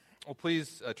Well,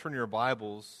 please turn your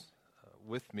Bibles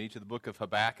with me to the book of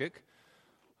Habakkuk.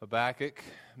 Habakkuk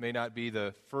may not be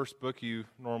the first book you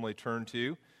normally turn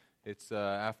to. It's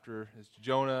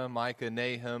Jonah, Micah,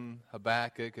 Nahum,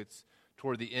 Habakkuk. It's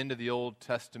toward the end of the Old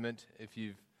Testament. If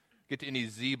you get to any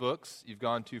Z books, you've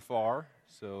gone too far.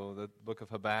 So the book of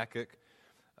Habakkuk.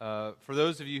 For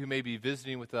those of you who may be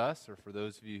visiting with us, or for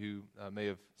those of you who may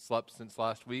have slept since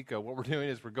last week, what we're doing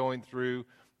is we're going through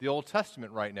the Old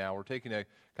Testament right now. We're taking a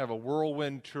kind of a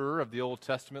whirlwind tour of the Old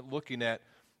Testament, looking at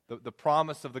the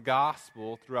promise of the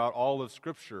gospel throughout all of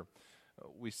Scripture.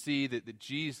 We see that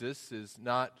Jesus is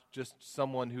not just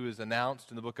someone who is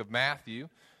announced in the book of Matthew,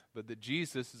 but that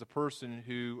Jesus is a person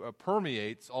who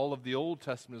permeates all of the Old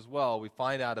Testament as well. We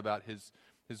find out about his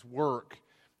work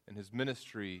and his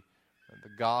ministry, the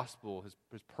gospel,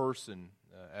 his person,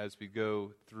 as we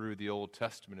go through the Old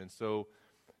Testament. And so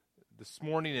this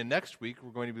morning and next week, we're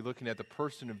going to be looking at the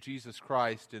person of Jesus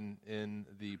Christ in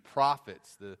the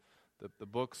prophets, the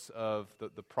books of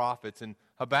the prophets. And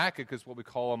Habakkuk is what we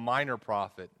call a minor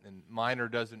prophet. And minor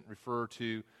doesn't refer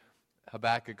to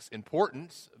Habakkuk's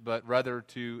importance, but rather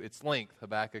to its length.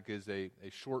 Habakkuk is a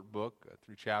short book,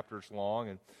 3 chapters long.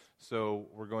 And so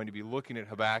we're going to be looking at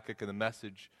Habakkuk and the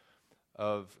message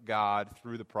of God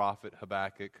through the prophet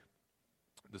Habakkuk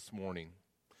this morning.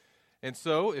 And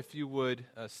so, if you would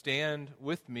stand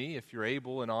with me, if you're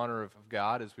able, in honor of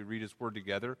God as we read His Word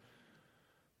together.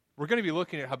 We're going to be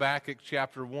looking at Habakkuk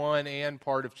chapter 1 and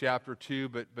part of chapter 2,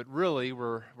 but really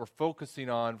we're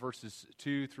focusing on verses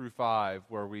 2 through 5,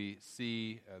 where we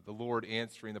see the Lord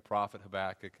answering the prophet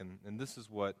Habakkuk. And this is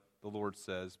what the Lord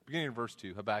says, beginning in verse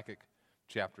 2, Habakkuk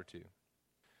chapter 2.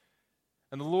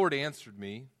 And the Lord answered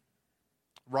me,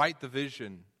 "Write the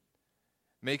vision,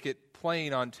 make it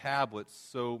plain on tablets,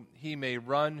 so he may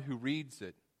run who reads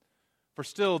it. For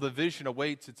still the vision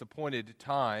awaits its appointed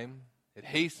time. It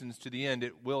hastens to the end,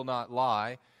 it will not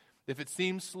lie. If it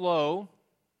seems slow,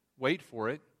 wait for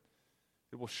it.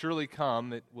 It will surely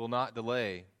come, it will not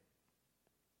delay.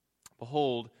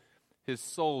 Behold, his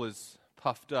soul is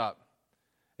puffed up.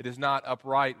 It is not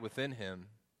upright within him.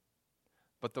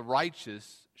 But the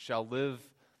righteous shall live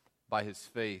by his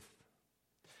faith.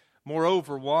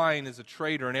 Moreover, wine is a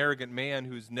traitor, an arrogant man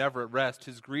who is never at rest.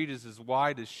 His greed is as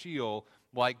wide as Sheol.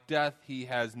 Like death, he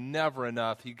has never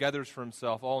enough. He gathers for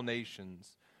himself all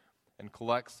nations and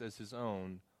collects as his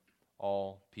own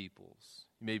all peoples."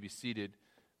 You may be seated.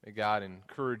 May God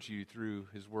encourage you through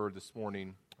His Word this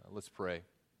morning. Let's pray.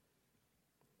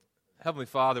 Heavenly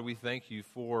Father, we thank you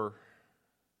for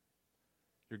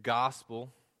your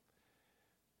gospel.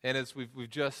 And as we've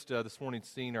just this morning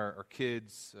seen our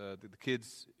kids, the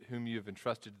kids whom you have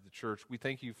entrusted to the church, we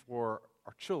thank you for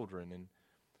our children. And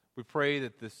we pray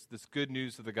that this good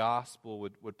news of the gospel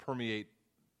would permeate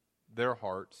their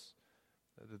hearts,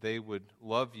 that they would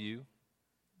love you,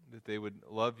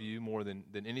 more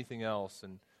than anything else,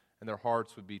 and their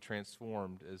hearts would be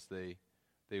transformed as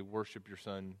they worship your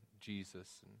Son,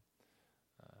 Jesus, and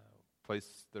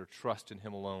place their trust in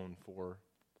Him alone for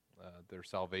their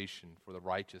salvation, for the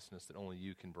righteousness that only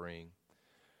you can bring.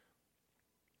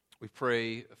 We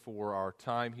pray for our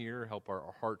time here. Help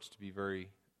our hearts to be very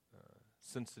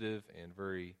sensitive and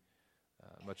very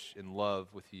much in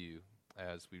love with you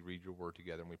as we read your word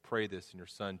together. And we pray this in your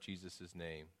Son, Jesus'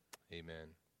 name. Amen.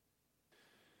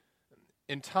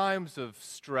 In times of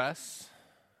stress,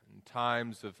 in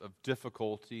times of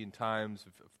difficulty, in times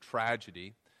of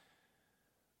tragedy,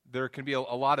 there can be a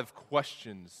lot of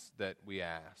questions that we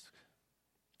ask.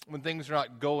 When things are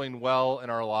not going well in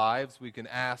our lives, we can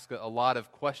ask a lot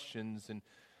of questions. And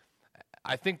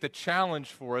I think the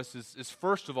challenge for us is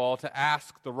first of all, to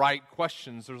ask the right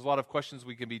questions. There's a lot of questions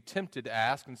we can be tempted to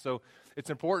ask. And so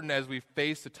it's important as we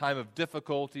face a time of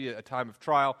difficulty, a time of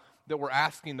trial, that we're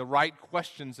asking the right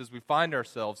questions as we find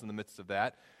ourselves in the midst of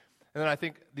that. And then I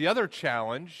think the other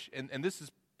challenge, and this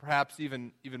is perhaps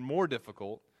even more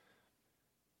difficult,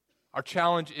 our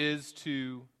challenge is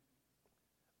to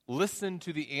listen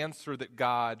to the answer that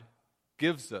God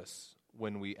gives us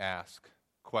when we ask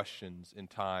questions in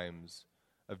times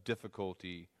of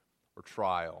difficulty or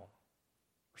trial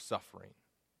or suffering.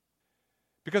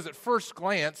 Because at first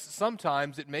glance,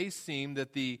 sometimes it may seem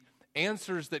that the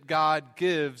answers that God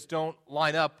gives don't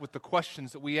line up with the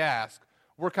questions that we ask.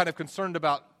 We're kind of concerned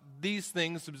about these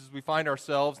things as we find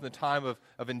ourselves in the time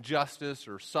of injustice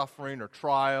or suffering or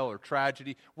trial or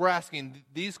tragedy. We're asking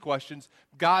these questions.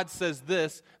 God says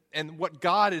this, and what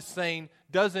God is saying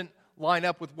doesn't line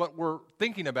up with what we're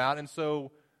thinking about, and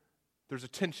so there's a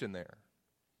tension there.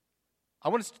 I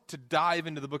want us to dive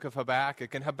into the book of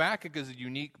Habakkuk, and Habakkuk is a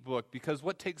unique book because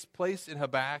what takes place in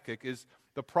Habakkuk is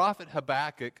the prophet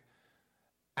Habakkuk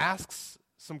asks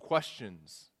some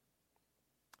questions,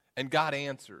 and God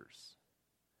answers.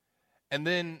 And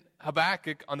then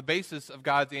Habakkuk, on the basis of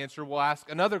God's answer, will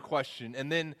ask another question, and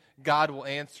then God will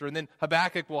answer. And then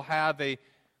Habakkuk will have a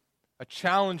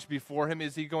challenge before him.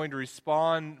 Is he going to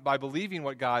respond by believing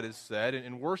what God has said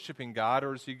and worshiping God,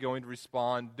 or is he going to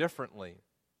respond differently?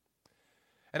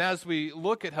 And as we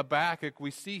look at Habakkuk,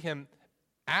 we see him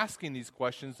asking these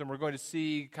questions, and we're going to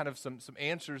see kind of some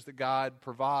answers that God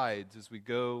provides as we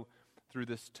go through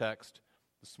this text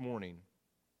this morning.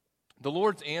 The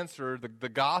Lord's answer, the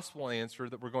gospel answer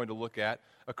that we're going to look at,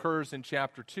 occurs in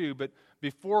chapter 2. But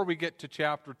before we get to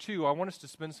chapter 2, I want us to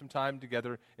spend some time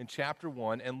together in chapter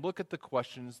 1 and look at the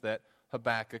questions that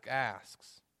Habakkuk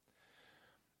asks.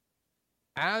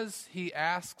 As he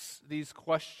asks these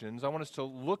questions, I want us to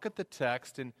look at the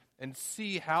text and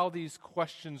see how these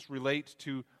questions relate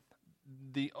to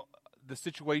the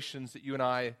situations that you and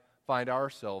I find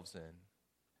ourselves in.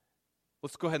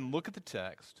 Let's go ahead and look at the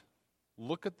text.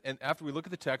 And after we look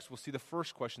at the text, we'll see the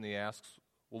first question that he asks.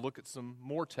 We'll look at some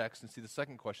more text and see the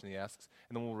second question that he asks,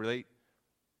 and then we'll relate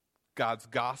God's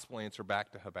gospel answer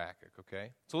back to Habakkuk,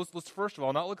 okay? So let's first of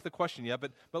all, not look at the question yet,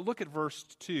 but look at verse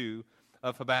 2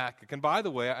 of Habakkuk. And by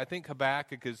the way, I think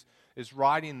Habakkuk is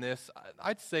writing this,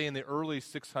 I'd say in the early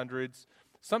 600s,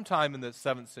 sometime in the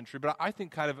 7th century, but I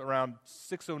think kind of around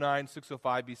 609,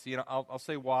 605 BC, and I'll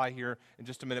say why here in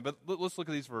just a minute. But let's look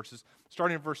at these verses.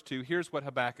 Starting in verse 2, here's what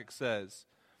Habakkuk says.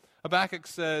 Habakkuk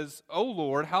says, "O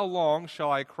Lord, how long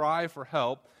shall I cry for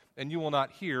help, and you will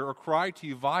not hear, or cry to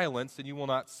you violence, and you will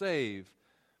not save?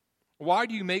 Why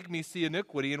do you make me see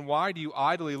iniquity, and why do you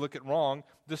idly look at wrong?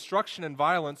 Destruction and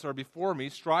violence are before me,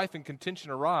 strife and contention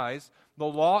arise. The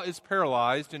law is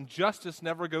paralyzed, and justice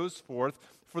never goes forth.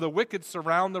 For the wicked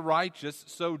surround the righteous,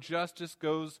 so justice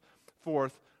goes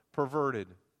forth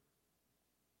perverted."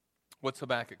 What's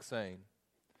Habakkuk saying?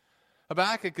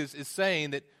 Habakkuk is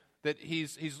saying that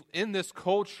he's in this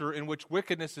culture in which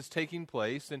wickedness is taking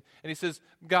place, and he says,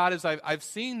 God, as I've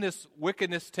seen this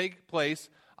wickedness take place,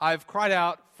 I've cried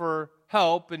out for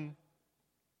help, and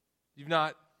you've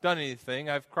not done anything.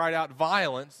 I've cried out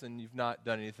violence, and you've not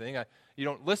done anything. You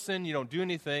don't listen, you don't do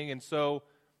anything, and so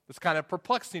it's kind of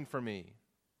perplexing for me.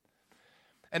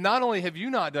 And not only have you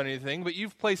not done anything, but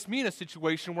you've placed me in a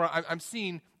situation where I'm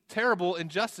seeing terrible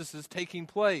injustices taking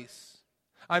place.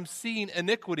 I'm seeing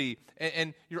iniquity,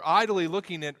 and you're idly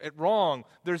looking at wrong.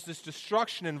 There's this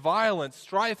destruction and violence,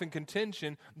 strife and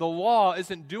contention. The law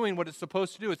isn't doing what it's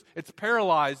supposed to do. It's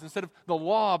paralyzed. Instead of the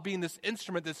law being this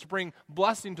instrument that's to bring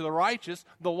blessing to the righteous,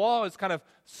 the law is kind of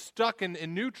stuck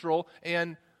in neutral,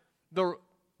 and the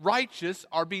righteous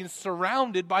are being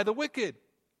surrounded by the wicked.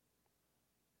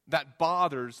 That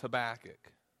bothers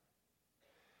Habakkuk.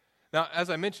 Now, as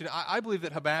I mentioned, I believe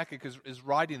that Habakkuk is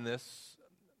writing this.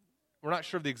 We're not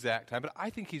sure of the exact time, but I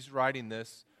think he's writing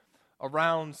this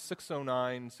around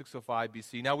 609, 605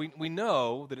 BC. Now, we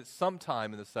know that it's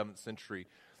sometime in the 7th century.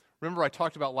 Remember, I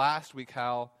talked about last week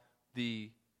how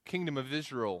the kingdom of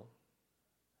Israel,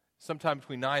 sometime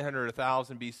between 900 and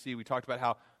 1000 BC, we talked about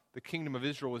how the kingdom of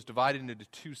Israel was divided into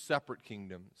two separate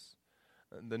kingdoms.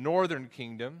 The northern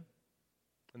kingdom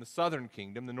and the southern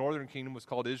kingdom. The northern kingdom was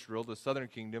called Israel. The southern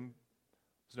kingdom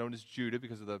was known as Judah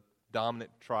because of the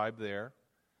dominant tribe there.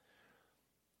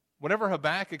 Whenever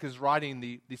Habakkuk is writing,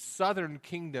 the southern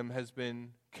kingdom has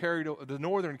been the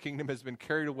northern kingdom has been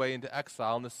carried away into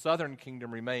exile, and the southern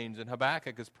kingdom remains, and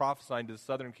Habakkuk is prophesying to the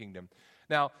southern kingdom.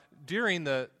 Now, during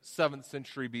the 7th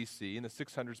century BC, in the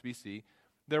 600s BC,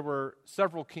 there were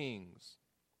several kings.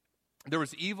 There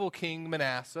was evil King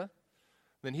Manasseh.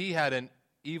 Then he had an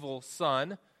evil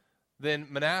son. Then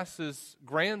Manasseh's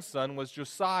grandson was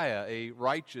Josiah, a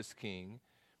righteous king.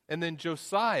 And then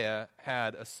Josiah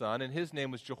had a son, and his name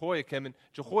was Jehoiakim, and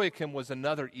Jehoiakim was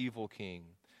another evil king.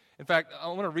 In fact, I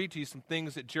want to read to you some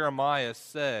things that Jeremiah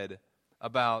said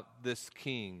about this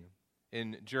king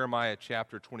in Jeremiah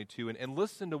chapter 22. And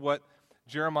listen to what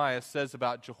Jeremiah says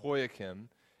about Jehoiakim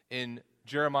in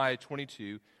Jeremiah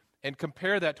 22, and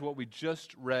compare that to what we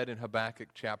just read in Habakkuk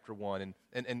chapter 1,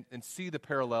 and see the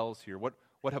parallels here, what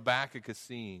Habakkuk is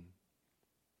seeing.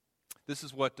 This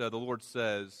is what the Lord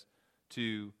says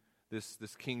to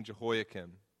this King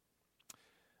Jehoiakim.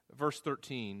 Verse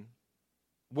 13,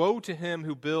 "Woe to him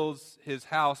who builds his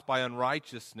house by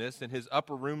unrighteousness and his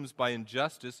upper rooms by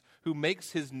injustice, who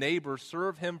makes his neighbor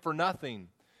serve him for nothing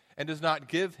and does not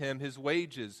give him his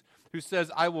wages, who says,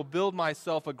 I will build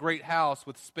myself a great house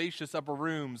with spacious upper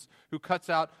rooms, who cuts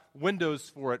out windows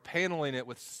for it, paneling it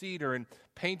with cedar and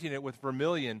painting it with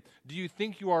vermilion. Do you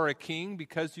think you are a king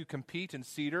because you compete in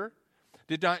cedar?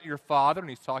 Did not your father," and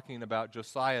he's talking about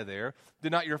Josiah there,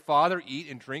 "did not your father eat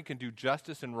and drink and do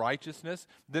justice and righteousness?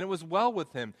 Then it was well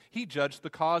with him. He judged the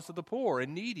cause of the poor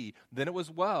and needy. Then it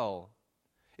was well.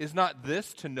 Is not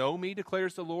this to know me,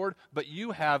 declares the Lord? But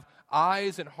you have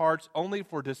eyes and hearts only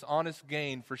for dishonest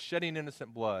gain, for shedding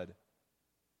innocent blood,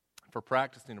 for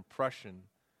practicing oppression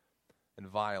and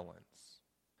violence."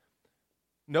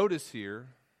 Notice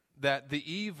here that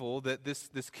the evil that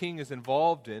this king is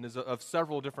involved in is of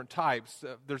several different types.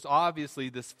 There's obviously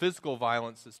this physical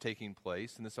violence that's taking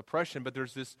place and this oppression, but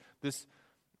there's this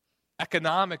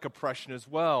economic oppression as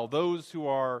well. Those who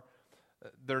are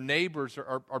their neighbors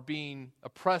are being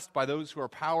oppressed by those who are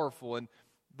powerful, and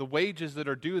the wages that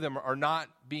are due them are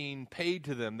not being paid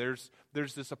to them. There's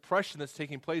this oppression that's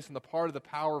taking place on the part of the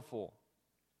powerful.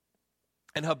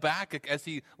 And Habakkuk, as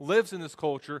he lives in this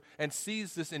culture and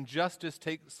sees this injustice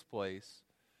taking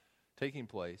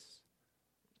place,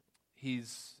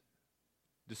 he's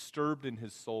disturbed in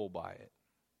his soul by it.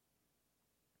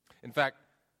 In fact,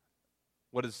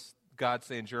 what does God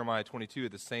say in Jeremiah 22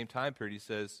 at the same time period? He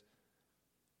says,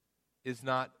 "Is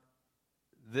not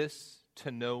this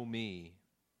to know me,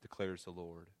 declares the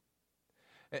Lord."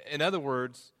 In other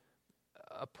words,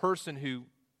 a person who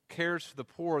cares for the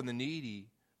poor and the needy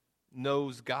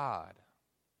knows God.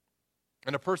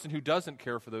 And a person who doesn't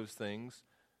care for those things,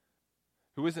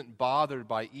 who isn't bothered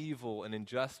by evil and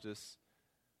injustice,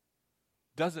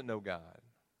 doesn't know God.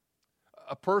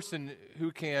 A person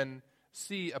who can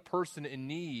see a person in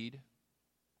need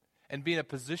and be in a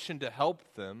position to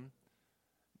help them,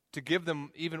 to give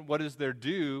them even what is their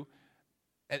due,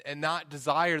 and not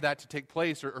desire that to take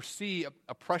place, or see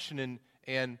oppression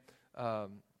and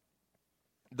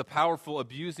the powerful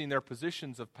abusing their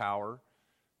positions of power,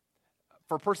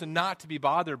 for a person not to be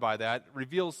bothered by that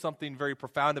reveals something very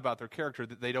profound about their character,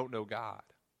 that they don't know God.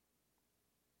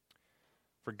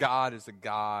 For God is a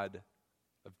God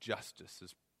of justice,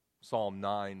 as Psalm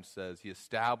 9 says. He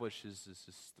establishes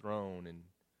his throne in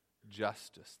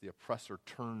justice. The oppressor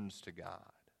turns to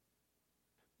God.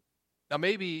 Now,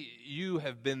 maybe you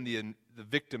have been the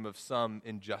victim of some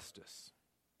injustice.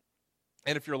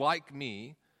 And if you're like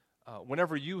me,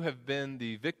 whenever you have been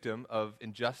the victim of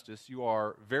injustice, you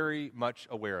are very much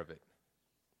aware of it.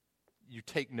 You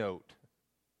take note.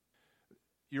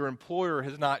 Your employer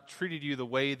has not treated you the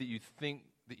way that you think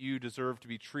that you deserve to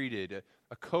be treated.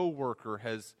 A coworker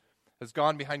has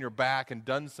gone behind your back and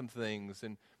done some things,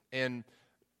 and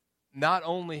not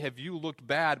only have you looked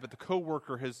bad, but the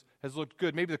coworker has looked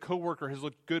good. Maybe the coworker has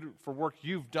looked good for work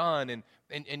you've done,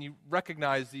 and you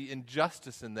recognize the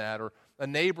injustice in that, or a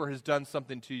neighbor has done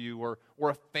something to you, or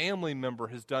a family member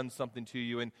has done something to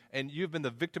you, and you've been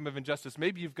the victim of injustice.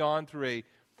 Maybe you've gone through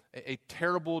a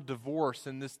terrible divorce,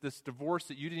 and this divorce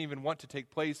that you didn't even want to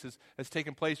take place has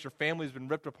taken place. Your family's been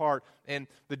ripped apart, and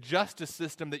the justice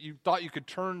system that you thought you could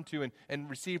turn to and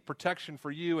receive protection for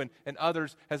you and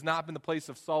others has not been the place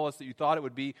of solace that you thought it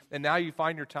would be, and now you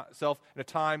find yourself in a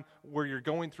time where you're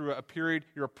going through a period,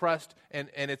 you're oppressed, and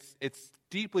it's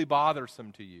deeply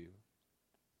bothersome to you.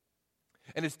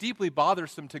 And it's deeply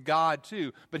bothersome to God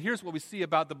too. But here's what we see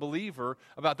about the believer,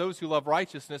 about those who love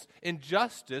righteousness.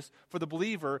 Injustice for the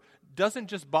believer doesn't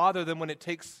just bother them when it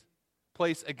takes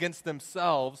place against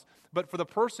themselves, but for the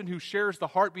person who shares the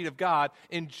heartbeat of God,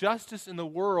 injustice in the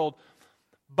world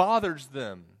bothers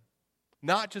them.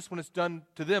 Not just when it's done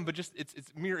to them, but just its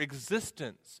mere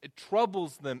existence. It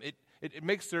troubles them. It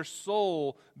makes their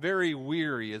soul very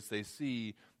weary as they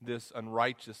see this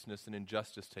unrighteousness and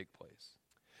injustice take place.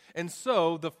 And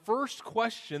so the first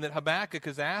question that Habakkuk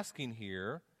is asking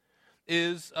here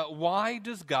is, why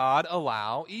does God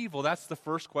allow evil? That's the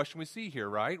first question we see here,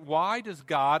 right? Why does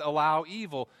God allow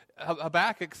evil?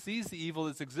 Habakkuk sees the evil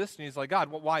that's existing. He's like,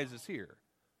 God, why is this here?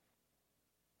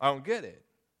 I don't get it.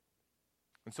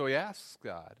 And so he asks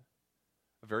God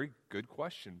a very good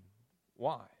question.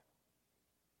 Why?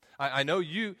 I know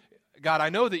you, God, I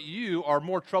know that you are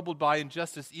more troubled by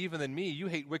injustice even than me. You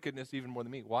hate wickedness even more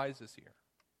than me. Why is this here?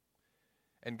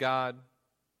 And God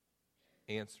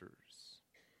answers.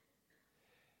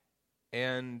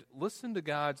 And listen to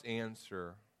God's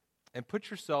answer and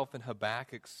put yourself in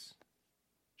Habakkuk's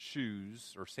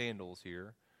shoes or sandals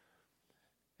here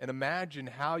and imagine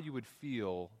how you would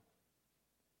feel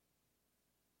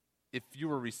if you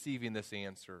were receiving this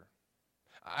answer.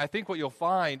 I think what you'll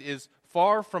find is,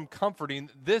 far from comforting,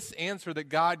 this answer that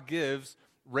God gives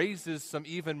raises some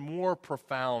even more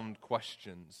profound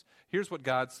questions. Here's what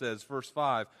God says, verse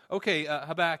 5. Okay,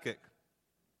 Habakkuk,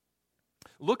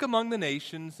 look among the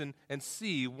nations and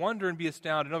see, wonder and be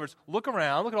astounded. In other words, look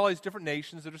around, look at all these different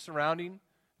nations that are surrounding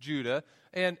Judah,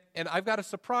 and I've got a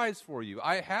surprise for you.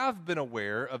 I have been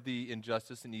aware of the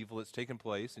injustice and evil that's taken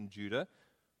place in Judah,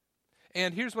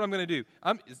 and here's what I'm going to do.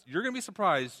 You're going to be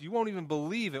surprised. You won't even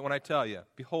believe it when I tell you.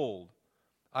 Behold,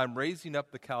 I'm raising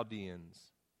up the Chaldeans.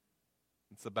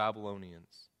 It's the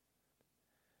Babylonians.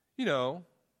 You know,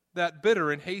 that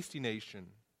bitter and hasty nation.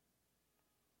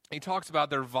 He talks about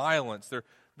their violence.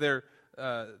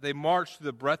 They march through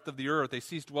the breadth of the earth. They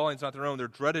seize dwellings not their own. They're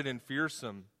dreaded and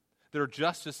fearsome. Their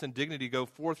justice and dignity go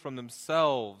forth from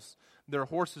themselves. Their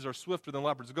horses are swifter than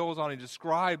leopards. It goes on. He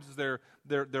describes their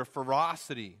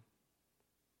ferocity.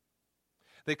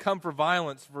 They come for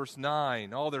violence, verse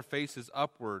 9. All their faces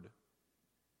upward.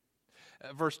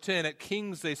 Verse 10, at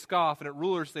kings they scoff, and at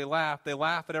rulers they laugh. They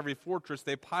laugh at every fortress.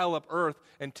 They pile up earth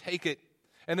and take it.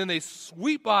 And then they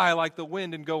sweep by like the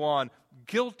wind and go on.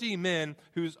 Guilty men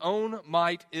whose own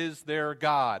might is their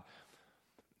God.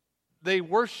 They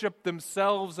worship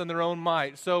themselves and their own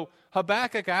might. So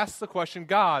Habakkuk asks the question,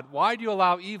 God, why do you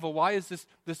allow evil? Why is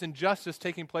this injustice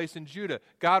taking place in Judah?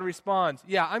 God responds,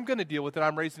 yeah, I'm going to deal with it.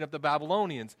 I'm raising up the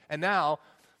Babylonians. And now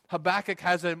Habakkuk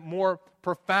has a more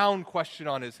profound question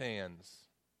on his hands.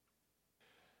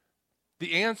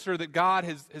 The answer that God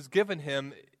has given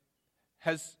him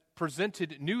has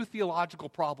presented new theological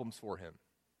problems for him.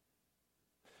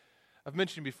 I've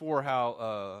mentioned before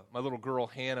how my little girl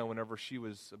Hannah, whenever she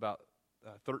was about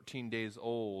 13 days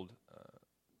old,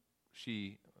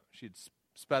 she had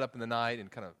sped up in the night and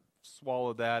kind of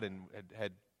swallowed that and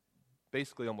had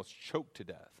basically almost choked to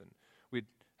death. And we'd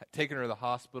taken her to the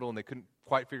hospital, and they couldn't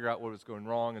quite figure out what was going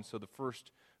wrong. And so the first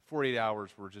 48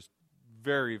 hours were just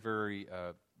very, very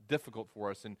difficult for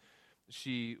us. And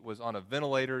she was on a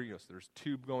ventilator, so there's a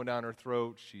tube going down her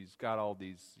throat. She's got all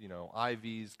these,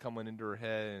 IVs coming into her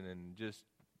head and just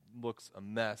looks a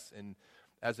mess. And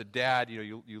as a dad,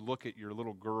 you look at your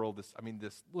little girl, this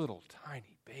little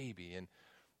tiny baby, and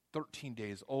 13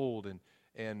 days old,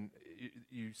 and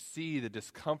you see the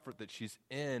discomfort that she's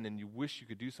in, and you wish you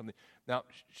could do something. Now,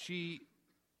 she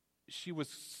was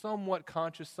somewhat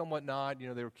conscious, somewhat not.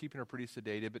 They were keeping her pretty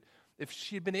sedated, but if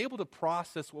she had been able to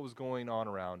process what was going on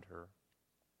around her,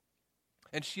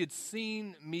 and she had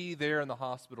seen me there in the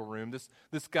hospital room,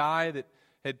 this guy that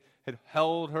had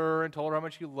held her and told her how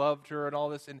much he loved her and all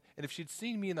this, and if she'd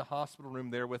seen me in the hospital room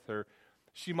there with her,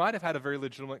 she might have had a very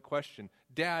legitimate question.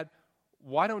 Dad,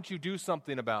 why don't you do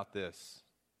something about this?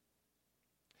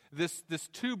 This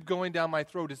tube going down my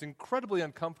throat is incredibly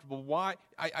uncomfortable. Why?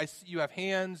 I see you have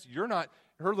hands. You're not.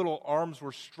 Her little arms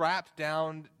were strapped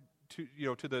down to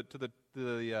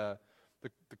the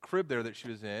crib there that she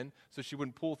was in, so she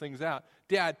wouldn't pull things out.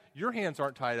 Dad, your hands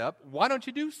aren't tied up. Why don't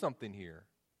you do something here?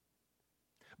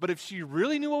 But if she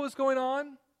really knew what was going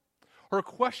on, her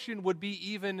question would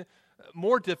be even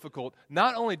more difficult.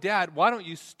 Not only, Dad, why don't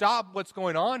you stop what's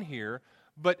going on here?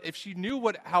 But if she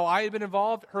knew how I had been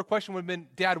involved, her question would have been,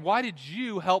 Dad, why did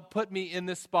you help put me in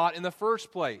this spot in the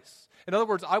first place? In other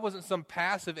words, I wasn't some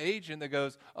passive agent that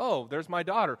goes, oh, there's my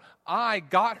daughter. I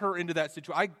got her into that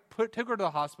situation. I took her to the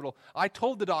hospital. I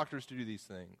told the doctors to do these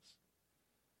things.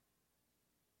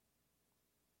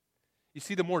 You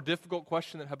see the more difficult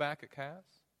question that Habakkuk has?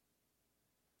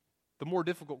 The more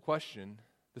difficult question,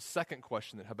 the second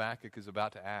question that Habakkuk is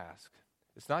about to ask,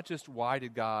 it's not just why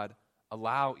did God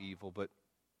allow evil, but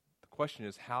the question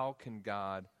is, how can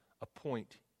God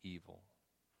appoint evil?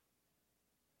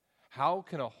 How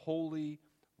can a holy,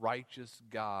 righteous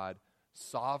God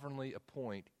sovereignly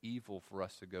appoint evil for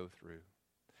us to go through?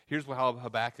 Here's how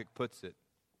Habakkuk puts it.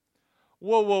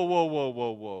 Whoa, whoa, whoa, whoa,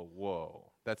 whoa, whoa,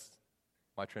 whoa. That's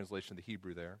my translation of the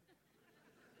Hebrew there.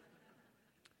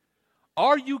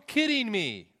 Are you kidding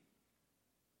me?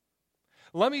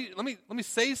 Let me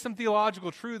say some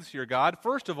theological truths here, God.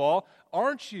 First of all,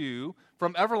 aren't you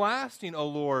from everlasting, O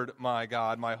Lord, my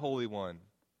God, my Holy One?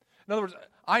 In other words,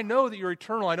 I know that you're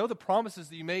eternal. I know the promises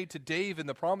that you made to David and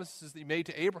the promises that you made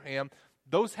to Abraham,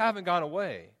 those haven't gone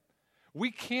away.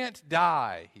 We can't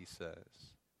die, he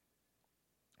says.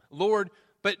 Lord,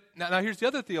 but now here's the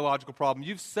other theological problem.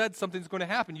 You've said something's going to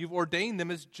happen. You've ordained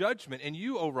them as judgment, and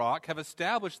you, O rock, have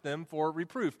established them for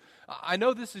reproof. I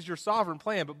know this is your sovereign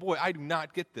plan, but boy, I do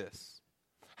not get this.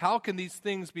 How can these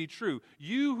things be true?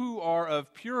 You who are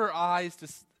of purer eyes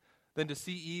than to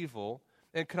see evil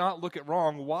and cannot look at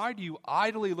wrong, why do you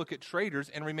idly look at traitors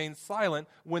and remain silent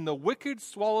when the wicked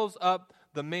swallows up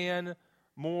the man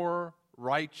more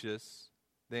righteous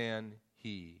than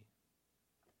he?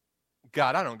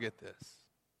 God, I don't get this.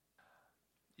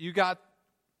 I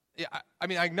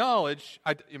acknowledge,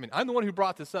 I'm the one who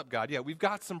brought this up, God. Yeah, we've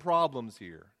got some problems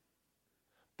here.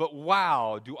 But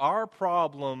wow, do our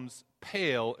problems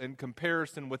pale in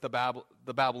comparison with the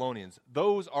Babylonians.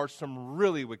 Those are some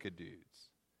really wicked dudes.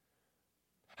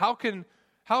 How can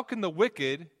the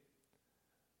wicked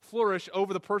flourish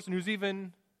over the person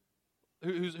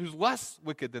who's less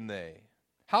wicked than they?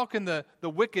 How can the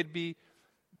wicked be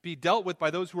dealt with by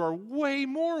those who are way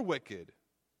more wicked?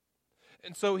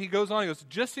 And so he goes on, he goes,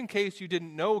 just in case you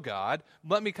didn't know God,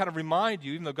 let me kind of remind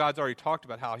you, even though God's already talked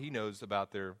about how he knows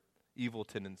about their evil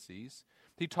tendencies,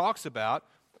 he talks about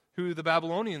who the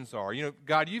Babylonians are. You know,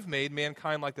 God, you've made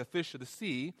mankind like the fish of the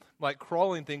sea, like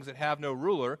crawling things that have no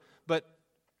ruler, but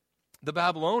the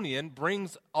Babylonian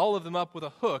brings all of them up with a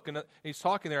hook. And he's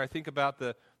talking there, I think, about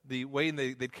the way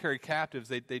they'd carry captives.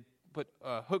 They'd put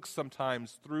hooks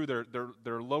sometimes through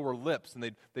their lower lips,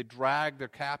 and they drag their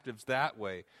captives that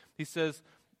way. He says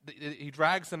he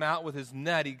drags them out with his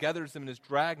net. He gathers them in his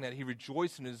dragnet. He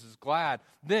rejoices and is glad.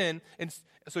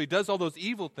 So he does all those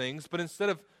evil things, but instead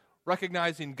of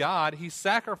recognizing God, he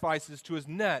sacrifices to his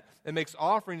net and makes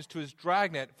offerings to his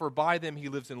dragnet, for by them he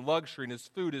lives in luxury and his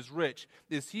food is rich.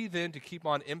 Is he then to keep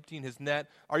on emptying his net?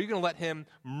 Are you going to let him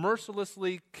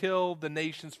mercilessly kill the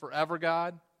nations forever,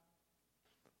 God?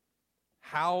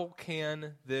 How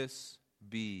can this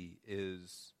be,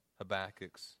 is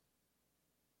Habakkuk's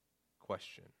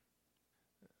question.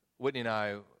 Whitney and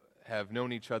I have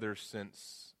known each other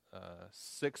since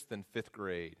 6th and 5th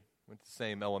grade. We went to the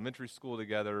same elementary school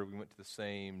together. We went to the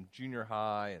same junior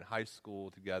high and high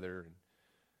school together, and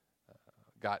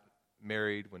got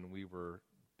married when we were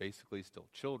basically still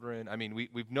children. I mean,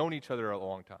 we've known each other a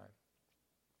long time.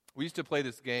 We used to play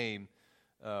this game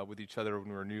with each other when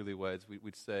we were newlyweds.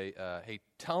 We'd say, hey,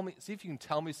 see if you can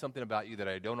tell me something about you that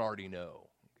I don't already know.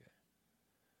 Okay.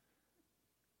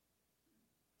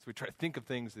 So we try to think of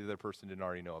things the other person didn't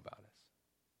already know about us.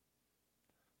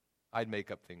 I'd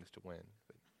make up things to win.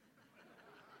 But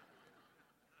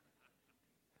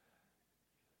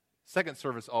second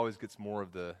service always gets more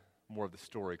of the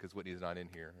story because Whitney's not in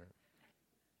here.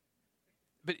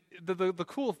 But the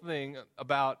cool thing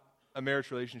about a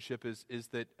marriage relationship is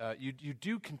that you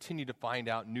do continue to find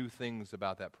out new things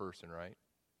about that person, right?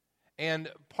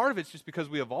 And part of it's just because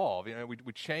we evolve,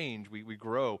 we change, we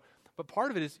grow. But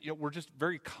part of it is, we're just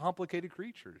very complicated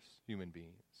creatures, human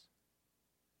beings.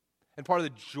 And part of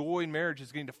the joy in marriage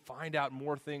is getting to find out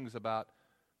more things about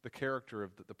the character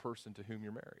of the person to whom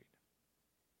you're married.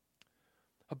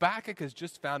 Habakkuk has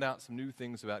just found out some new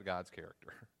things about God's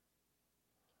character.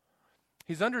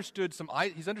 He's understood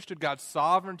God's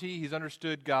sovereignty. He's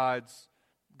understood God's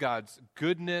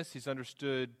goodness. He's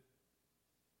understood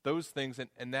those things, and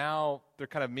now they're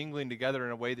kind of mingling together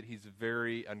in a way that he's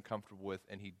very uncomfortable with,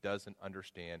 and he doesn't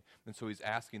understand. And so he's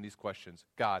asking these questions: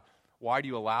 God, why do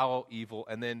you allow evil?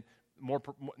 And then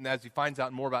as he finds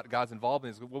out more about God's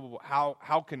involvement, he's like,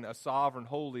 how can a sovereign,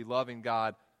 holy, loving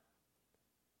God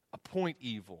appoint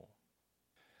evil?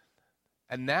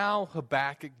 And now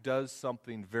Habakkuk does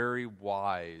something very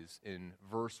wise in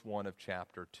verse 1 of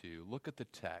chapter 2. Look at the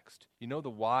text. You know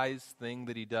the wise thing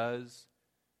that he does?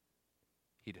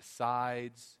 He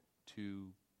decides to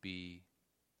be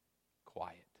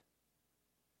quiet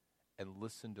and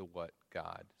listen to what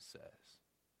God says.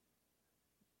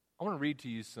 I want to read to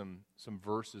you some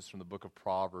verses from the book of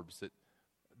Proverbs that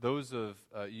those of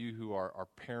you who are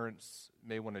parents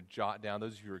may want to jot down.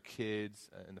 Those of you who are kids,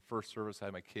 in the first service I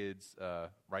had my kids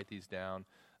write these down.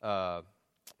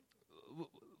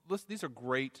 These are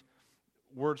great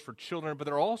words for children, but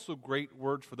they're also great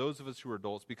words for those of us who are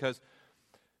adults, because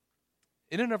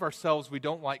in and of ourselves we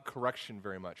don't like correction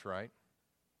very much, right?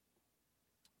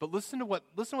 But listen to what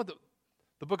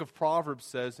the book of Proverbs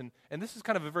says, and this is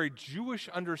kind of a very Jewish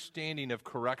understanding of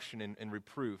correction and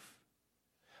reproof.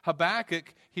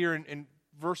 Habakkuk here in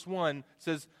verse 1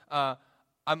 says, I'm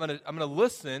gonna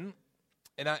listen,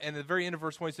 and at the very end of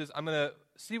verse 1 he says, I'm going to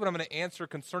see what I'm going to answer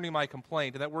concerning my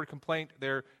complaint. And that word complaint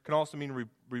there can also mean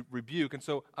rebuke. And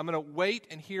so I'm going to wait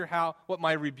and hear what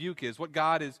my rebuke is, what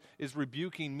God is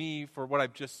rebuking me for what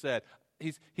I've just said.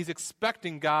 He's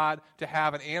expecting God to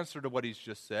have an answer to what he's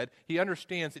just said. He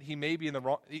understands that he may be in the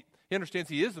wrong. He understands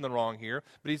he is in the wrong here,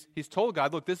 but he's told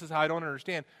God, look, this is how I don't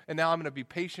understand, and now I'm going to be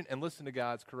patient and listen to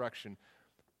God's correction.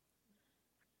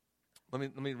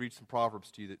 Let me read some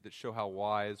Proverbs to you that show how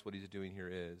wise what he's doing here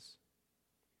is.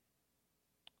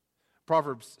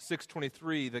 Proverbs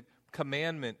 6:23, the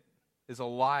commandment is a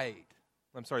lamp,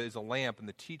 and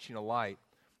the teaching a light.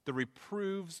 The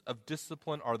reproofs of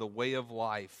discipline are the way of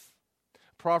life.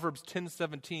 Proverbs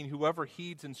 10:17, whoever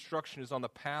heeds instruction is on the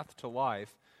path to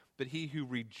life, but he who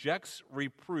rejects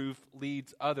reproof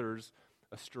leads others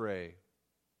astray.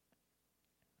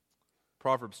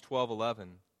 Proverbs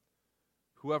 12:11,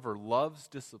 Whoever loves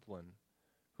discipline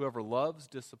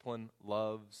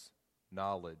loves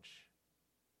knowledge.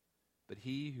 But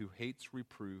he who hates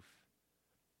reproof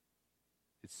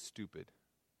is stupid.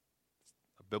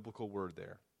 It's a biblical word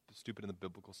there. Stupid in the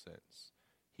biblical sense.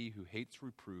 He who hates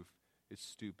reproof is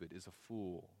stupid, is a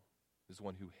fool, is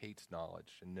one who hates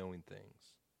knowledge and knowing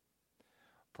things.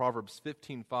 Proverbs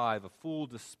 15:5, a fool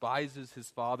despises his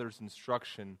father's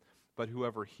instruction, but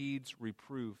whoever heeds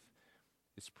reproof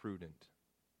is prudent.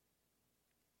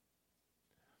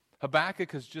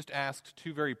 Habakkuk has just asked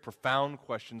two very profound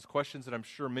questions that I'm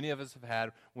sure many of us have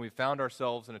had when we found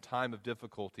ourselves in a time of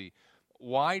difficulty.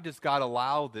 Why does God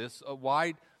allow this?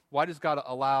 Why does God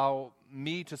allow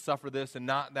me to suffer this and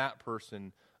not that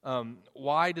person?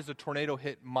 Why does a tornado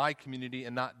hit my community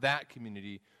and not that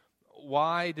community?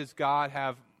 Why does God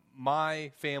have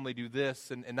my family do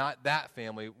this and not that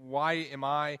family? Why am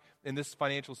I in this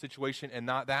financial situation and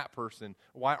not that person?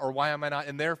 Why am I not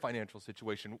in their financial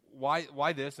situation?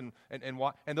 Why this and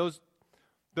why? And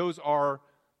those are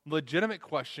legitimate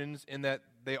questions in that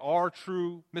they are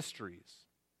true mysteries.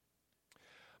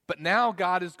 But now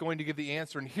God is going to give the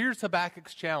answer, and here's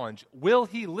Habakkuk's challenge. Will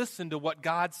he listen to what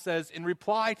God says in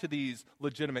reply to these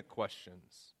legitimate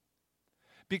questions?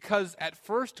 Because at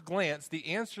first glance, the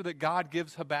answer that God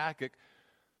gives Habakkuk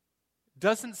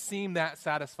doesn't seem that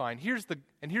satisfying. Here's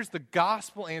the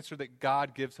gospel answer that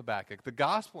God gives Habakkuk. The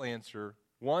gospel answer,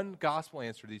 one gospel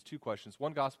answer to these two questions,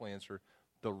 one gospel answer,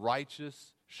 the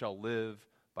righteous shall live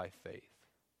by faith.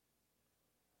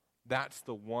 That's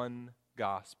the one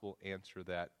gospel answer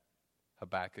that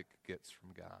Habakkuk gets from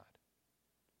God.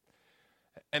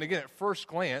 And again, at first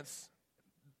glance,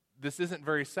 this isn't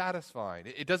very satisfying.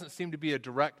 It doesn't seem to be a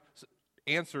direct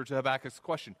answer to Habakkuk's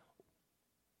question.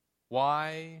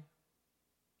 Why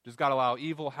does God allow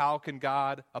evil? How can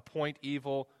God appoint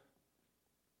evil?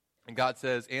 And God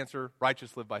says, answer,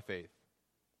 righteous live by faith.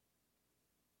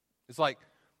 It's like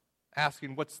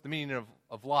asking, what's the meaning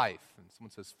of life? And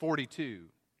someone says, 42.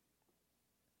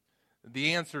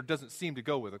 The answer doesn't seem to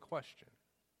go with a question.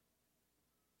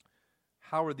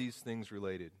 How are these things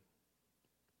related?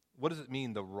 What does it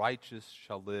mean, the righteous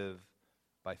shall live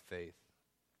by faith?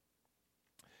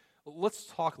 Let's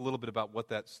talk a little bit about what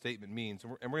that statement means,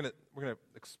 and we're going to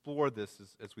explore this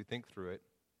as we think through it.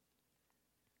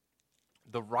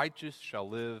 The righteous shall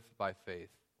live by faith.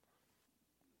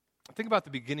 Think about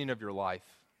the beginning of your life.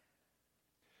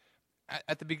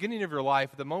 At the beginning of your life,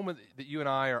 the moment that you and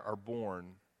I are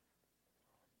born,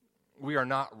 we are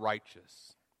not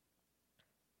righteous.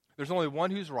 There's only one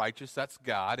who's righteous, that's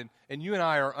God, and you and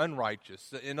I are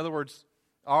unrighteous. In other words,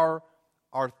 our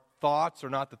thoughts are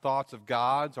not the thoughts of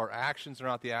God's, our actions are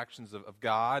not the actions of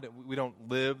God. We don't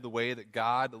live the way that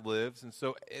God lives, and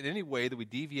so in any way that we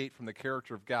deviate from the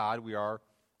character of God, we are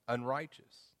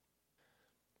unrighteous.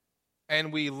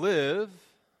 And we live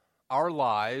our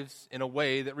lives in a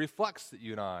way that reflects that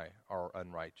you and I are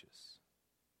unrighteous.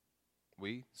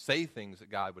 We say things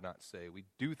that God would not say. We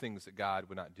do things that God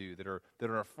would not do that are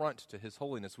an affront to His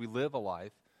holiness. We live a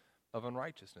life of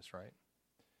unrighteousness, right?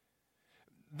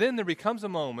 Then there comes a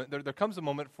moment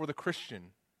for the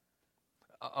Christian,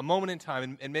 a moment in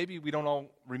time, and maybe we don't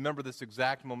all remember this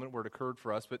exact moment where it occurred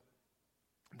for us, but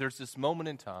there's this moment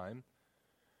in time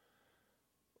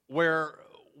where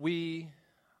we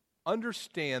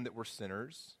understand that we're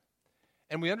sinners,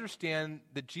 and we understand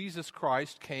that Jesus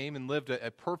Christ came and lived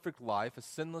a perfect life, a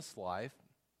sinless life,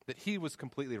 that He was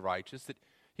completely righteous, that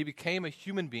He became a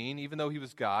human being, even though He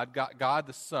was God. God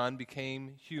the Son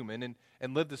became human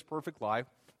and lived this perfect life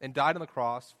and died on the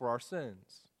cross for our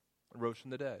sins and rose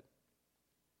from the dead.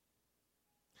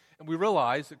 And we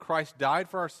realize that Christ died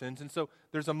for our sins, and so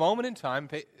there's a moment in time,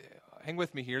 hang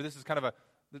with me here, this is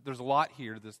there's a lot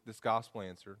here to this gospel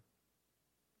answer.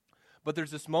 But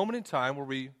there's this moment in time where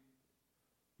we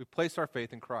place our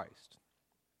faith in Christ.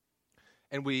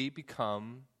 And we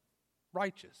become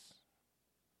righteous.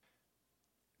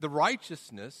 The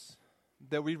righteousness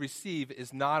that we receive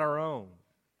is not our own.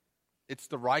 It's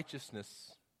the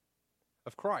righteousness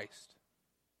of Christ.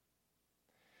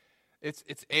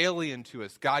 It's alien to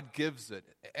us. God gives it.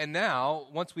 And now,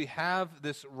 once we have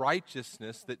this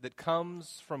righteousness that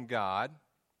comes from God,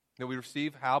 that we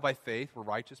receive how? By faith. We're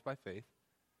righteous by faith.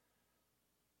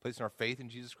 Placing our faith in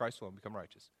Jesus Christ alone, become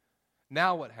righteous.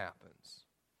 Now what happens?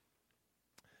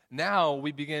 Now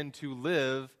we begin to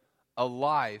live a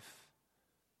life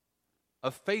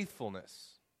of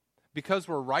faithfulness. Because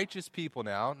we're righteous people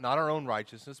now, not our own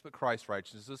righteousness, but Christ's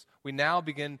righteousness, we now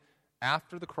begin,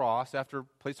 after the cross, after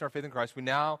placing our faith in Christ, we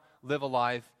now live a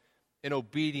life in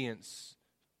obedience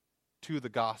to the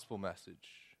gospel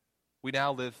message. We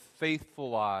now live faithful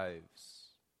lives.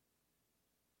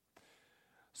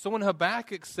 So when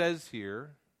Habakkuk says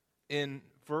here in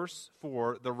verse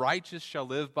 4, the righteous shall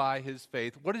live by his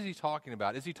faith, what is he talking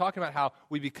about? Is he talking about how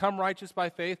we become righteous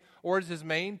by faith? Or is his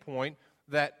main point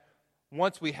that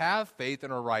once we have faith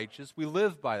and are righteous, we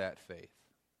live by that faith?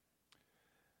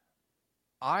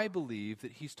 I believe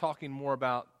that he's talking more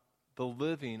about the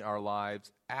living our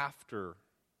lives after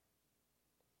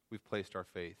we've placed our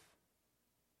faith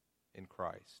in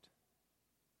Christ,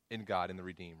 in God, in the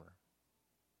Redeemer.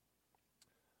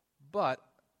 But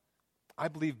I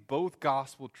believe both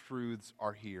gospel truths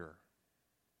are here.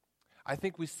 I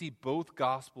think we see both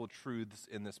gospel truths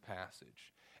in this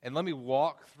passage. And let me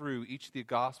walk through each of the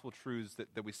gospel truths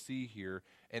that we see here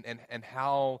and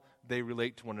how they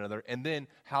relate to one another, and then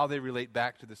how they relate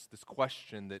back to these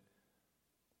questions that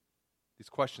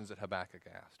Habakkuk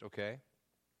asked, okay?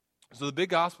 So the big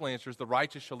gospel answer is the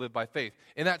righteous shall live by faith.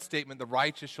 In that statement, the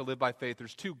righteous shall live by faith,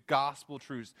 there's two gospel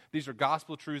truths. These are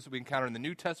gospel truths that we encounter in the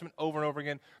New Testament over and over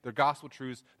again. They're gospel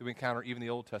truths that we encounter even in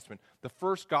the Old Testament. The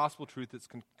first gospel truth that's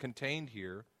contained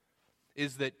here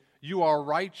is that you are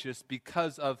righteous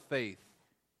because of faith.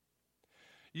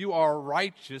 You are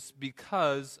righteous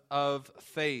because of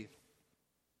faith.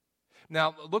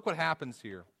 Now, look what happens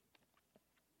here.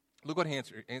 Look what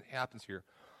happens here.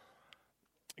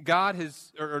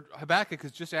 Habakkuk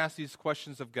has just asked these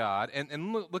questions of God,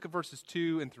 and look at verses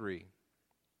 2 and 3.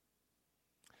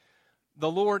 The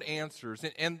Lord answers,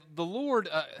 and the Lord,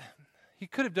 he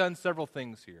could have done several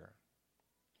things here.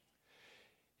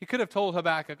 He could have told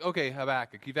Habakkuk, okay,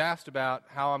 Habakkuk, you've asked about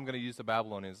how I'm going to use the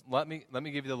Babylonians. Let me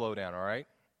give you the lowdown, all right?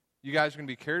 You guys are going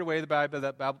to be carried away by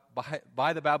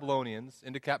the Babylonians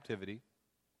into captivity.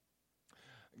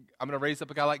 I'm going to raise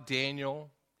up a guy like Daniel.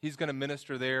 He's going to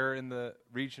minister there in the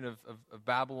region of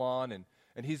Babylon,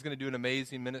 and he's going to do an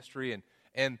amazing ministry.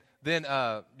 And then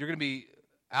you're going to be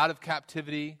out of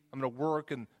captivity. I'm going to work,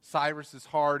 and Cyrus is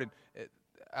hard, and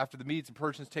after the Medes and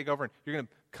Persians take over, and you're going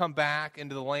to come back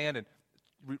into the land, and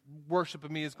worship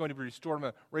of me is going to be restored. I'm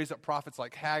going to raise up prophets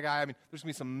like Haggai. I mean, there's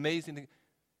going to be some amazing things.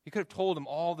 He could have told him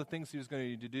all the things he was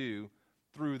going to do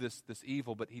through this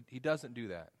evil, but he doesn't do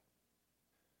that.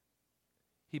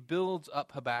 He builds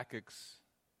up Habakkuk's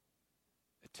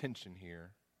attention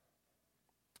here.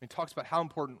 He talks about how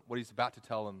important what he's about to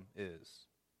tell him is.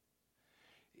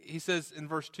 He says in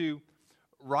verse 2,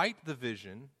 write the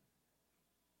vision,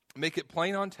 make it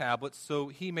plain on tablets, so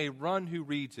he may run who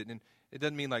reads it. And it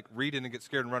doesn't mean like read it and get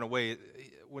scared and run away.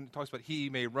 When it talks about he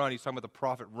may run, he's talking about the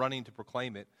prophet running to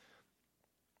proclaim it.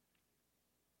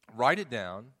 Write it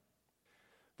down.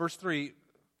 Verse 3,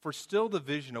 for still the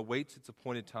vision awaits its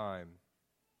appointed time.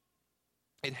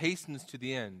 It hastens to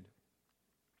the end.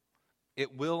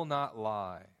 It will not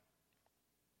lie.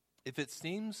 If it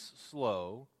seems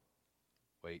slow,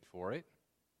 wait for it.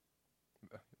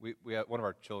 We have one of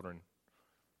our children,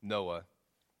 Noah.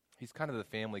 He's kind of the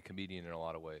family comedian in a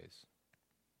lot of ways.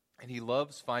 And he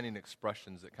loves finding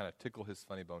expressions that kind of tickle his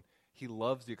funny bone. He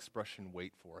loves the expression,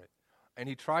 wait for it. And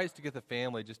he tries to get the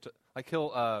family just to, like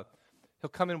he'll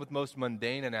come in with most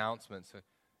mundane announcements,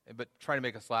 but trying to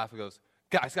make us laugh. He goes,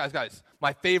 guys,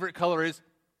 my favorite color is,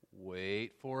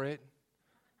 wait for it,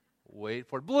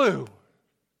 blue.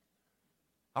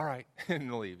 All right, and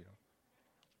he'll leave.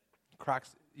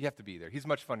 Cracks, you have to be there. He's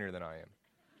much funnier than I am.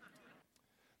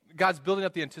 God's building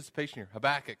up the anticipation here.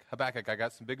 Habakkuk, I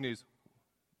got some big news.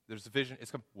 There's a vision.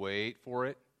 It's coming. Wait for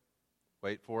it.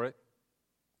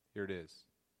 Here it is.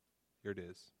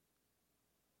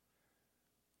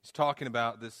 He's talking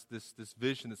about this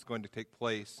vision that's going to take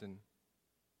place, and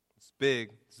it's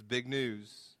big. It's big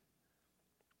news.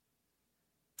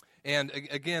 And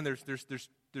again, there's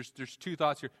two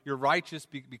thoughts here. You're righteous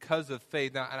because of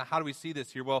faith. Now, how do we see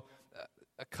this here? Well,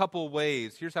 a couple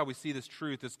ways. Here's how we see this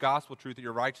truth, this gospel truth that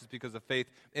you're righteous because of faith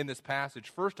in this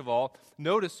passage. First of all,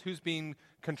 notice who's being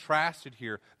contrasted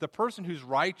here. The person who's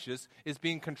righteous is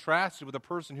being contrasted with a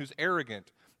person who's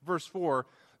arrogant. Verse 4,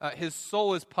 his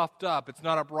soul is puffed up. It's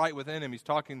not upright within him. He's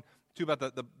talking about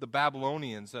the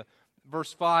Babylonians.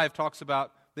 Verse 5 talks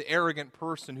about the arrogant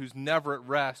person who's never at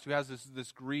rest, who has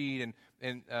this greed.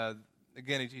 And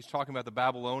again, he's talking about the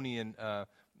Babylonian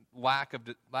lack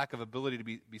of ability to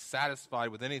be satisfied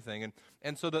with anything.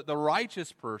 And so the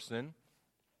righteous person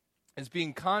is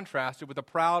being contrasted with a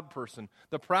proud person.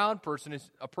 The proud person is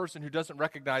a person who doesn't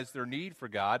recognize their need for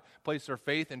God, place their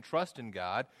faith and trust in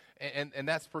God, and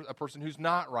that's a person who's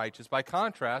not righteous. By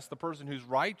contrast, the person who's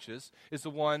righteous is the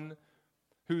one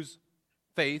whose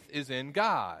faith is in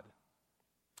God.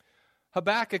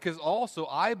 Habakkuk is also,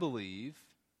 I believe,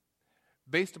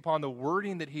 based upon the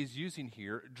wording that he's using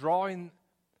here, drawing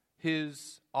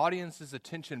his audience's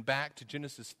attention back to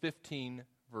Genesis 15,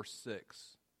 verse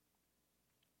 6.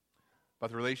 about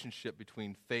the relationship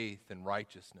between faith and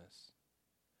righteousness.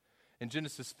 In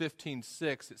Genesis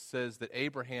 15:6, it says that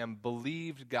Abraham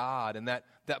believed God, and that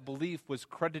belief was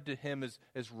credited to him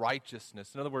as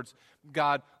righteousness. In other words,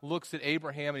 God looks at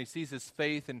Abraham and he sees his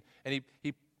faith, and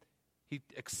he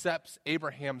accepts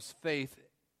Abraham's faith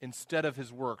instead of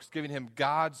his works, giving him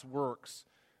God's works,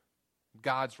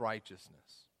 God's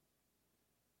righteousness.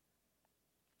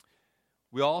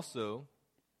 We also,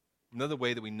 another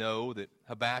way that we know that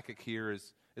Habakkuk here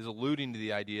is alluding to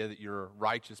the idea that you're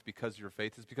righteous because of your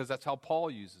faith is because that's how Paul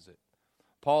uses it.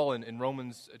 Paul in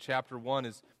Romans chapter 1,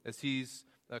 as he's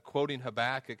quoting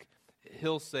Habakkuk,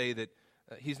 he'll say that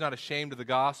he's not ashamed of the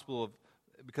gospel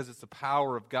because it's the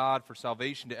power of God for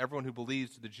salvation to everyone who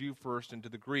believes, to the Jew first and to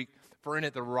the Greek. For in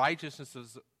it the righteousness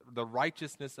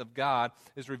of God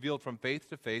is revealed from faith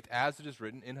to faith, as it is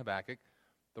written in Habakkuk,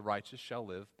 the righteous shall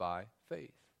live by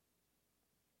faith.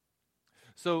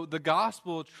 So the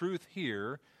gospel truth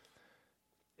here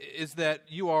is that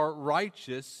you are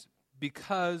righteous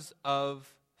because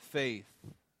of faith.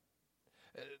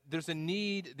 There's a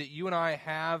need that you and I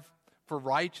have for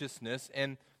righteousness,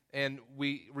 and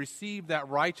we receive that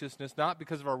righteousness not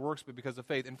because of our works, but because of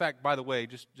faith. In fact, by the way,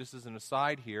 just as an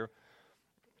aside here,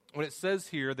 when it says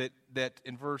here that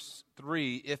in verse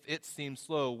 3, if it seems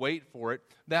slow, wait for it,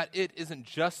 that it isn't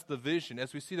just the vision.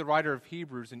 As we see the writer of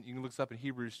Hebrews, and you can look this up in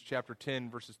Hebrews chapter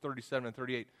 10, verses 37 and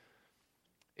 38,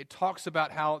 it talks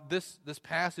about how this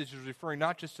passage is referring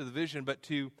not just to the vision, but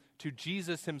to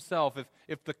Jesus himself.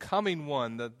 If the coming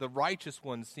one, the righteous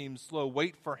one, seems slow,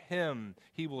 wait for him.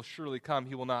 He will surely come.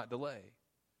 He will not delay.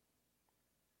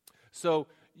 So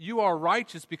you are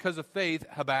righteous because of faith,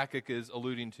 Habakkuk is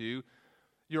alluding to.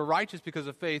 You're righteous because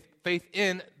of faith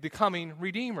in the coming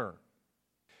Redeemer.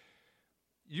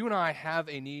 You and I have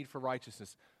a need for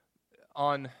righteousness.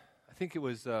 On, I think it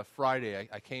was Friday,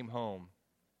 I came home,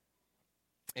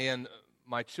 and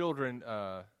my children,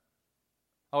 I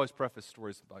always preface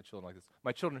stories about children like this.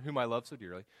 My children, whom I love so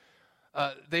dearly,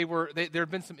 there had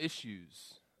been some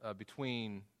issues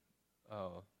between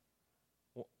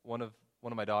one of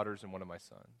my daughters and one of my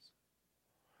sons,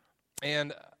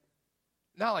 and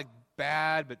not like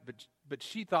bad, but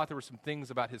she thought there were some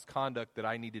things about his conduct that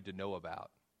I needed to know about.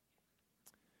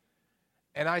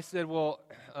 And I said, well,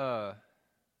 I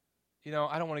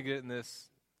don't want to get in this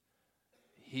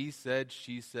he said,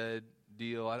 she said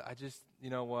deal. I just, you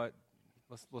know what?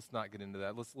 Let's not get into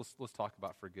that. Let's talk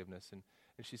about forgiveness. And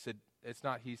she said, it's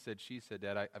not he said, she said,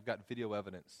 Dad. I've got video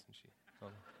evidence. And she,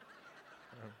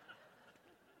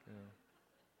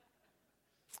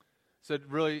 said,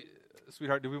 really,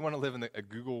 sweetheart, do we want to live in a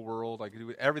Google world? Like,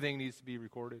 everything needs to be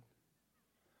recorded?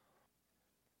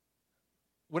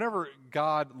 Whenever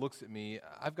God looks at me,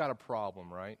 I've got a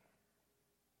problem, right?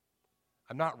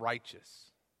 I'm not righteous.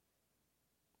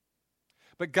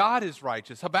 But God is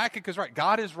righteous. Habakkuk is right.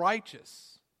 God is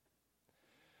righteous.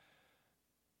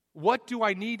 What do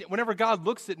I need? Whenever God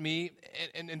looks at me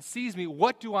and sees me,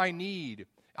 what do I need?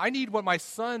 I need what my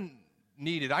son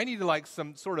needed. I needed like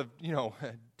some sort of,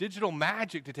 digital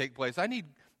magic to take place. I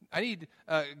need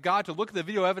God to look at the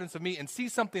video evidence of me and see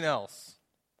something else.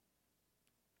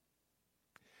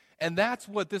 And that's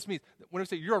what this means. When I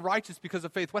say you're righteous because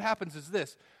of faith, what happens is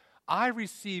this. I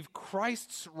receive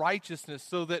Christ's righteousness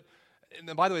so that,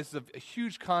 and by the way, this is a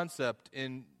huge concept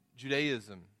in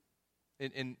Judaism,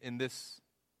 in this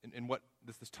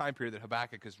time period that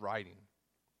Habakkuk is writing.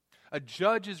 A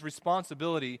judge's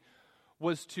responsibility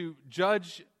was to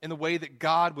judge in the way that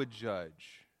God would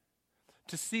judge,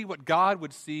 to see what God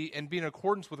would see and be in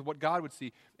accordance with what God would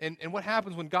see. And what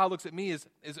happens when God looks at me is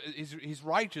he's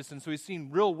righteous, and so he's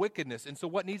seeing real wickedness. And so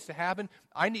what needs to happen?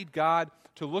 I need God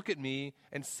to look at me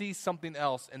and see something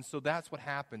else. And so that's what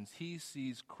happens. He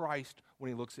sees Christ when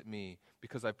he looks at me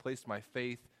because I placed my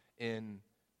faith in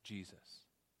Jesus,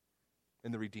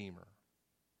 in the Redeemer.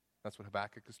 That's what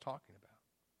Habakkuk is talking about.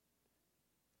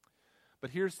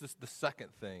 But here's the second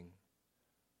thing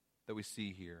that we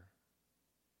see here.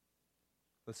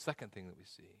 The second thing that we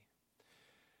see.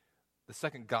 The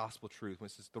second gospel truth. When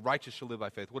it says, the righteous shall live by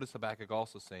faith. What is Habakkuk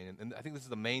also saying? And I think this is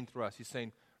the main thrust. He's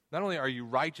saying, not only are you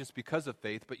righteous because of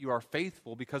faith, but you are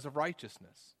faithful because of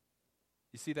righteousness.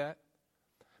 You see that?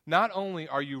 Not only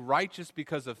are you righteous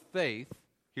because of faith,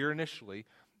 here initially,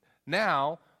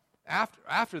 now,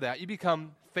 after that, you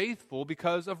become faithful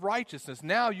because of righteousness.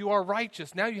 Now you are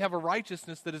righteous. Now you have a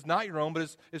righteousness that is not your own,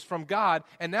 but is from God.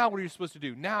 And now what are you supposed to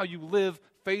do? Now you live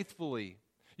faithfully.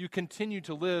 You continue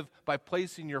to live by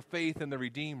placing your faith in the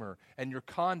Redeemer, and your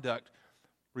conduct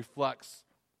reflects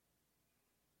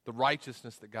the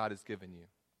righteousness that God has given you.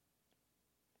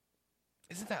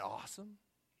 Isn't that awesome?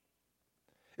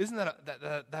 Isn't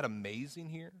that amazing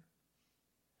here?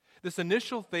 This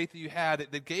initial faith that you had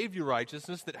that gave you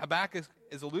righteousness that Habakkuk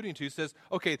is alluding to says,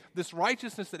 okay, this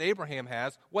righteousness that Abraham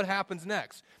has, what happens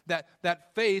next?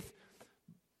 That faith,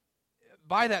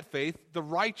 by that faith, the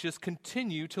righteous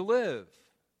continue to live.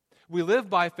 We live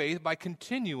by faith by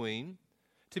continuing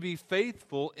to be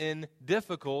faithful in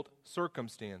difficult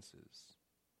circumstances.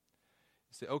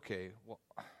 You say, okay, well,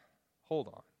 hold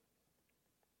on.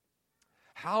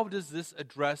 How does this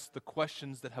address the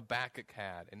questions that Habakkuk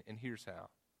had? And here's how.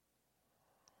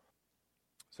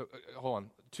 So, hold on.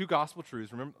 Two gospel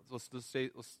truths. Remember, let's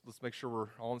make sure we're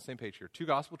all on the same page here. Two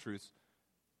gospel truths.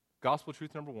 Gospel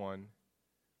truth number one,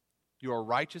 you are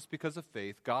righteous because of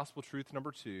faith. Gospel truth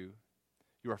number two,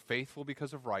 you are faithful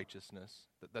because of righteousness.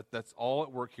 That's all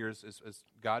at work here as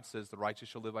God says, the righteous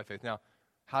shall live by faith. Now,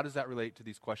 how does that relate to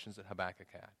these questions that Habakkuk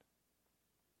had?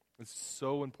 It's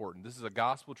so important. This is a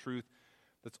gospel truth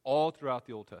that's all throughout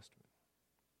the Old Testament.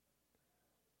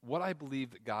 What I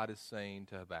believe that God is saying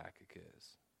to Habakkuk is,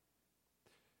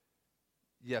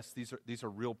 yes, these are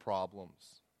real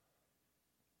problems.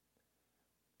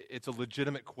 It's a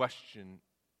legitimate question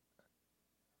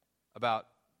about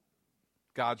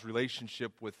God's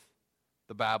relationship with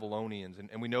the Babylonians.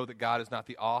 And we know that God is not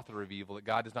the author of evil, that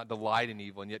God does not delight in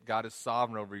evil, and yet God is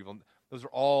sovereign over evil. Those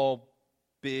are all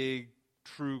big,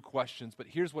 true questions. But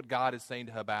here's what God is saying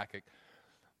to Habakkuk.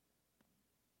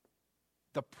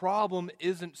 The problem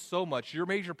isn't so much, your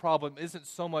major problem isn't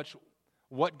so much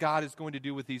what God is going to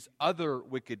do with these other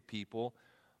wicked people.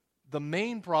 The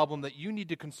main problem that you need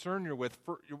to concern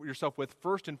yourself with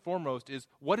first and foremost is,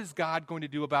 what is God going to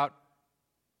do about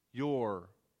your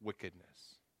wickedness?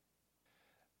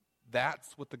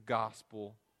 That's what the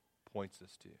gospel points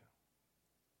us to.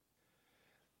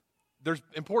 There's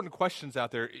important questions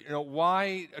out there.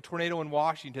 Why a tornado in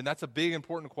Washington? That's a big,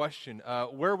 important question.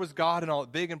 Where was God in all?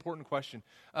 Big, important question.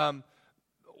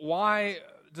 Why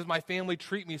does my family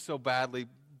treat me so badly?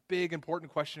 Big,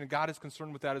 important question, and God is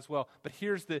concerned with that as well. But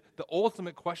here's the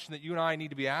ultimate question that you and I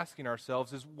need to be asking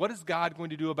ourselves is, what is God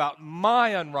going to do about my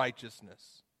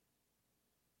unrighteousness?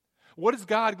 What is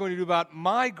God going to do about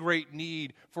my great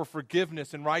need for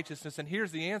forgiveness and righteousness? And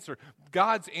here's the answer.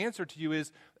 God's answer to you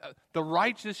is, the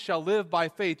righteous shall live by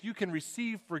faith. You can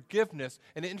receive forgiveness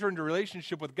and enter into a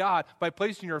relationship with God by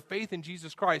placing your faith in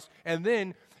Jesus Christ. And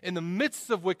then, in the midst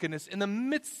of wickedness, in the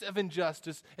midst of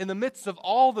injustice, in the midst of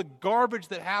all the garbage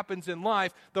that happens in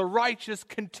life, the righteous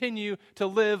continue to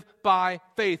live by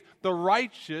faith. The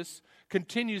righteous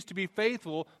continues to be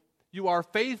faithful. You are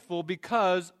faithful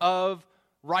because of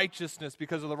righteousness,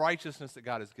 because of the righteousness that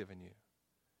God has given you.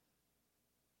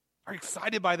 Are you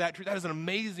excited by that truth? That is an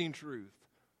amazing truth.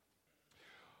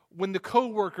 When the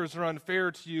coworkers are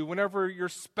unfair to you, whenever your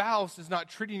spouse is not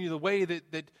treating you the way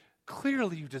that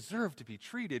clearly you deserve to be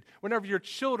treated, whenever your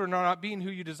children are not being who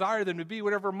you desire them to be,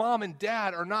 whenever mom and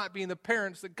dad are not being the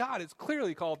parents that God has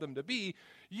clearly called them to be,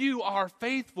 you are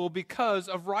faithful because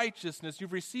of righteousness.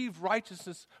 You've received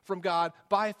righteousness from God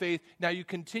by faith. Now you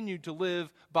continue to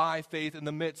live by faith in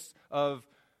the midst of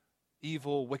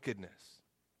evil wickedness.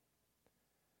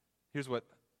 Here's what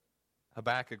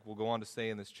Habakkuk will go on to say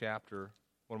in this chapter,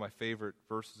 one of my favorite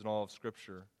verses in all of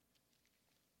Scripture.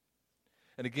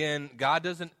 And again, God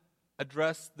doesn't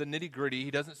address the nitty-gritty.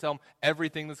 He doesn't tell them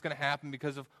everything that's going to happen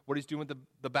because of what he's doing with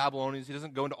the Babylonians. He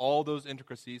doesn't go into all those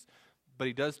intricacies. But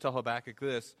he does tell Habakkuk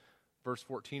this, verse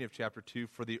 14 of chapter 2,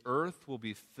 "For the earth will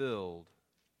be filled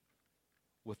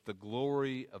with the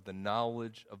glory of the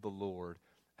knowledge of the Lord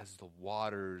as the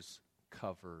waters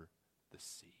cover the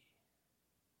sea."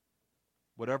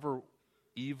 Whatever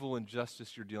evil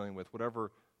injustice you're dealing with,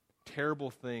 whatever terrible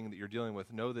thing that you're dealing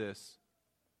with, know this.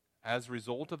 As a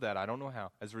result of that, I don't know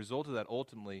how, as a result of that,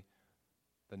 ultimately,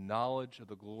 the knowledge of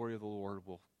the glory of the Lord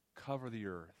will cover the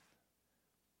earth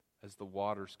as the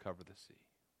waters cover the sea.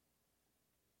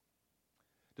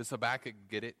 Does Habakkuk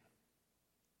get it?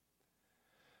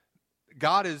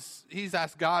 He's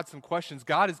asked God some questions.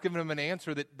 God has given him an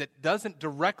answer that doesn't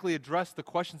directly address the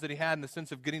questions that he had in the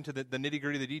sense of getting to the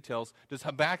nitty-gritty of the details. Does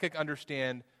Habakkuk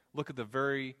understand? Look at the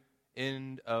very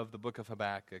end of the book of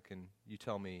Habakkuk, and you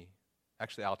tell me.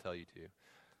 Actually, I'll tell you too.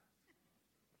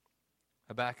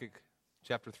 Habakkuk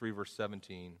chapter 3, verse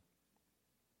 17.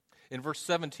 In verse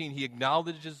 17, he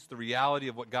acknowledges the reality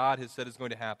of what God has said is going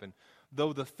to happen.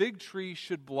 "Though the fig tree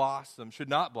should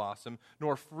not blossom,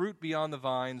 nor fruit be on the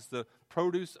vines, the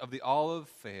produce of the olive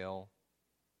fail,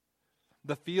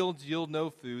 the fields yield no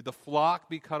food, the flock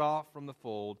be cut off from the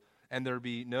fold, and there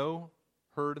be no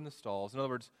herd in the stalls." In other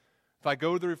words, if I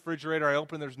go to the refrigerator, I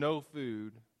open, there's no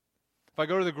food. If I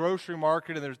go to the grocery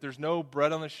market and there's no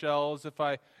bread on the shelves, if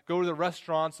I go to the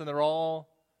restaurants and they're all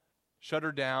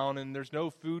shuttered down and there's no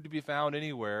food to be found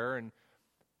anywhere, and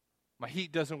my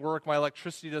heat doesn't work, my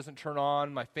electricity doesn't turn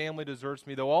on, my family deserts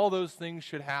me, though all those things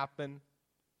should happen.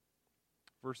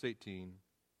 Verse 18,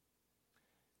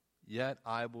 yet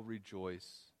I will rejoice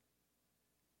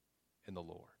in the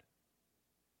Lord.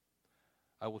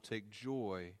 I will take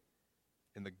joy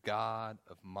in the God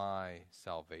of my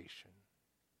salvation.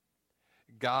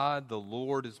 God, the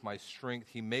Lord, is my strength.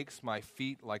 He makes my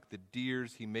feet like the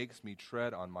deer's. He makes me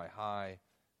tread on my high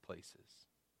places.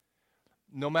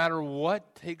 No matter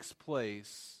what takes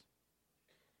place,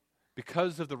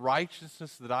 because of the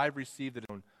righteousness that I've received,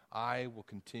 I will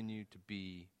continue to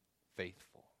be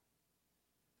faithful.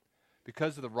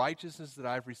 Because of the righteousness that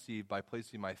I've received by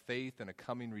placing my faith in a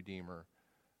coming Redeemer,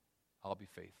 I'll be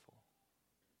faithful.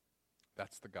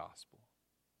 That's the gospel.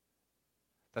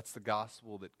 That's the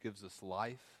gospel that gives us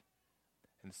life,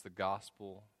 and it's the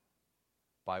gospel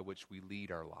by which we lead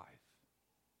our life.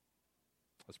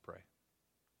 Let's pray.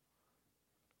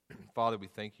 Father, we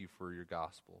thank you for your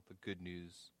gospel, the good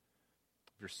news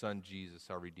of your Son Jesus,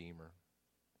 our Redeemer.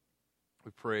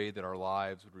 We pray that our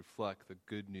lives would reflect the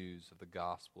good news of the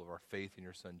gospel of our faith in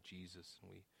your Son Jesus,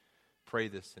 and we pray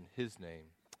this in his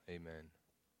name. Amen.